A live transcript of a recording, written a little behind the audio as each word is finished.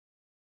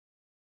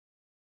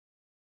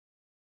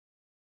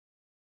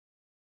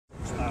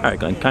All right,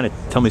 Glenn, kind of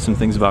tell me some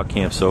things about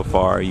camp so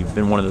far. You've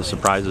been one of the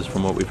surprises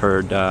from what we've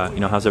heard.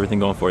 How's everything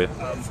going for you?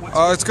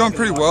 It's going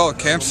pretty well.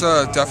 Camp's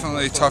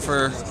definitely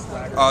tougher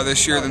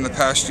this year than the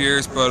past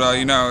years, but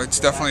it's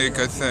definitely a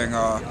good thing.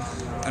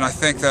 And I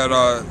think that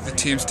the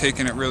team's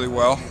taken it really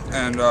well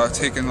and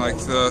taken like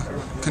the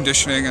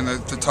conditioning and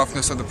the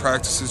toughness of the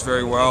practices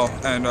very well.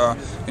 And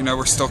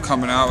we're still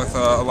coming out with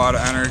a lot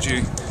of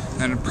energy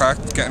and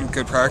getting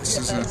good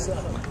practices in.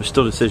 There's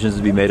still decisions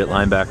to be made at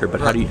linebacker, but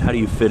how do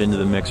you fit into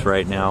the mix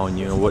right now? And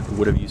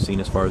what have you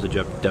seen as far as the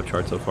depth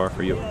chart so far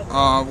for you?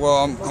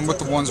 Well, I'm with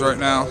the ones right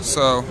now,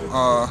 so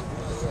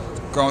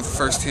going with the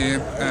first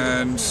team.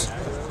 And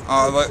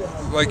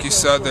like you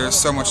said, there's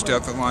so much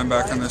depth at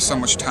linebacker and there's so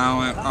much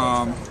talent.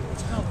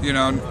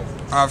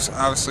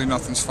 Obviously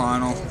nothing's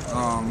final.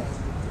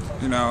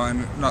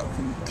 And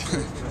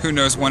who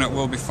knows when it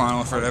will be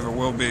final, if it ever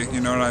will be.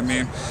 You know what I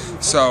mean?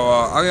 So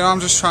I'm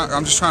just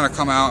trying to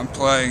come out and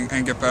play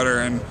and get better,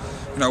 and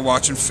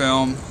watching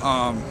film,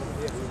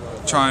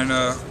 trying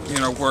to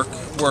work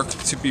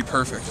to be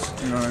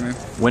perfect. You know what I mean?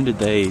 When did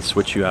they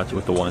switch you out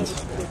with the ones?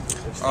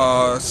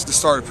 It's the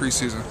start of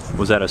preseason.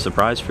 Was that a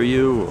surprise for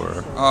you,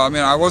 or?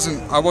 I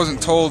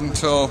wasn't told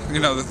until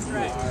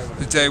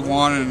the day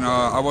one, and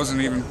I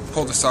wasn't even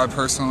pulled aside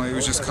personally. It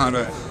was just kind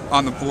of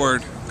on the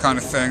board kind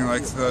of thing,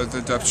 like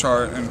the depth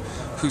chart and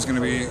who's going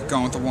to be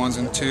going with the ones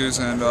and twos,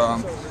 and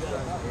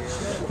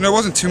it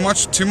wasn't too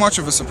much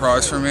of a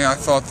surprise for me. I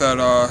thought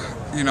that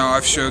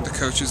I've showed the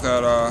coaches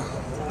that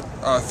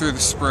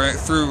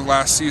through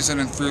last season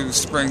and through the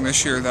spring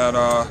this year that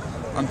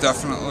I'm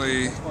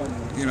definitely a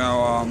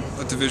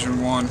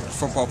Division I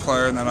football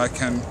player, and that I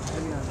can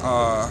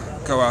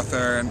go out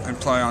there and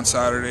play on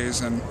Saturdays,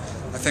 and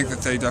I think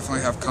that they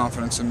definitely have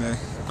confidence in me.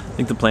 I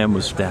think the plan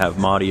was to have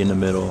Marty in the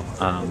middle.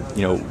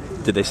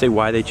 Did they say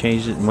why they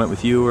changed it and went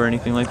with you or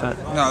anything like that?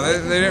 No, they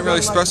didn't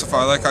really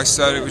specify. Like I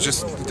said, it was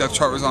just the depth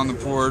chart was on the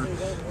board.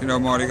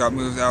 Marty got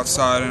moved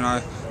outside, and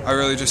I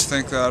really just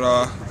think that,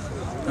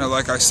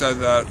 like I said,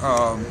 that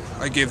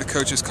I gave the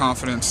coaches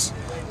confidence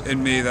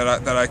in me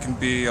that I can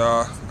be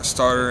a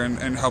starter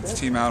and help the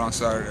team out on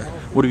Saturday.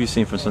 What have you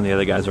seen from some of the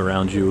other guys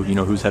around you?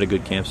 Who's had a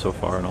good camp so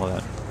far and all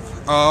that?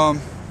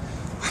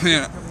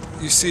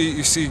 You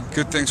see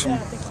good things from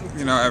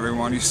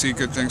everyone. You see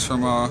good things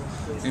from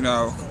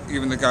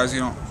even the guys you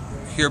don't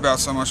hear about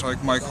so much,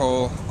 like Mike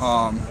Hull.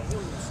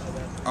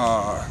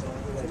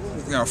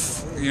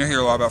 You hear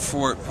a lot about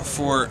Fort.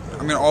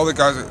 All the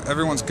guys.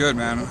 Everyone's good,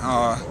 man.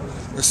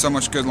 There's so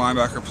much good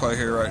linebacker play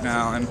here right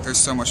now, and there's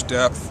so much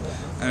depth,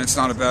 and it's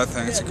not a bad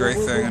thing. It's a great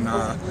thing, and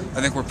I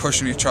think we're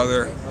pushing each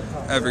other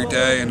every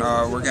day, and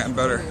we're getting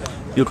better.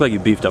 You look like you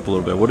beefed up a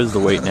little bit. What is the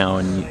weight now,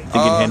 and you think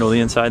you can handle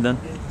the inside then?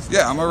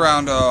 Yeah, I'm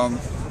around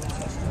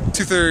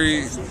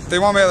 230. They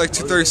want me at like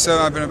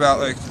 237. I've been about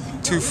like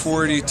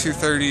 240,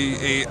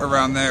 238,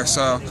 around there.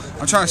 So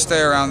I'm trying to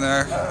stay around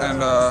there,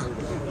 and I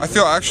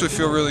actually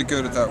feel really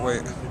good at that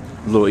weight.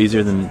 A little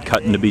easier than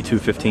cutting to be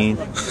 215.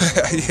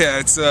 Yeah,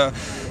 it's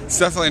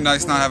definitely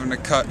nice not having to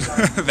cut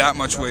that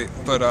much weight.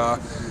 But I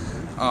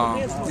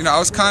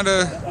was kind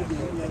of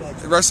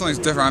wrestling's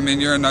different.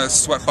 You're in a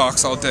sweat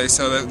box all day,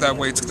 so that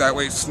weight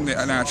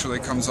naturally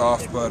comes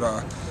off. But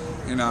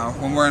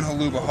when we're in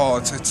Haluba Hall,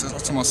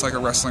 it's almost like a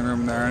wrestling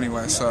room there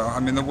anyway. So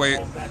the weight,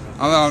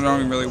 I don't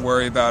even really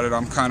worry about it.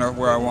 I'm kind of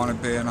where I want to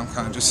be, and I'm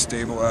kind of just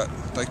stable at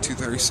like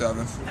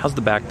 237. How's the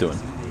back doing?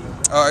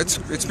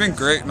 It's been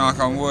great, knock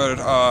on wood.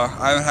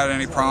 I haven't had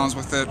any problems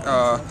with it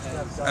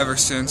ever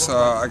since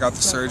I got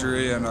the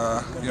surgery, and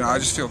I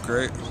just feel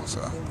great.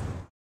 So.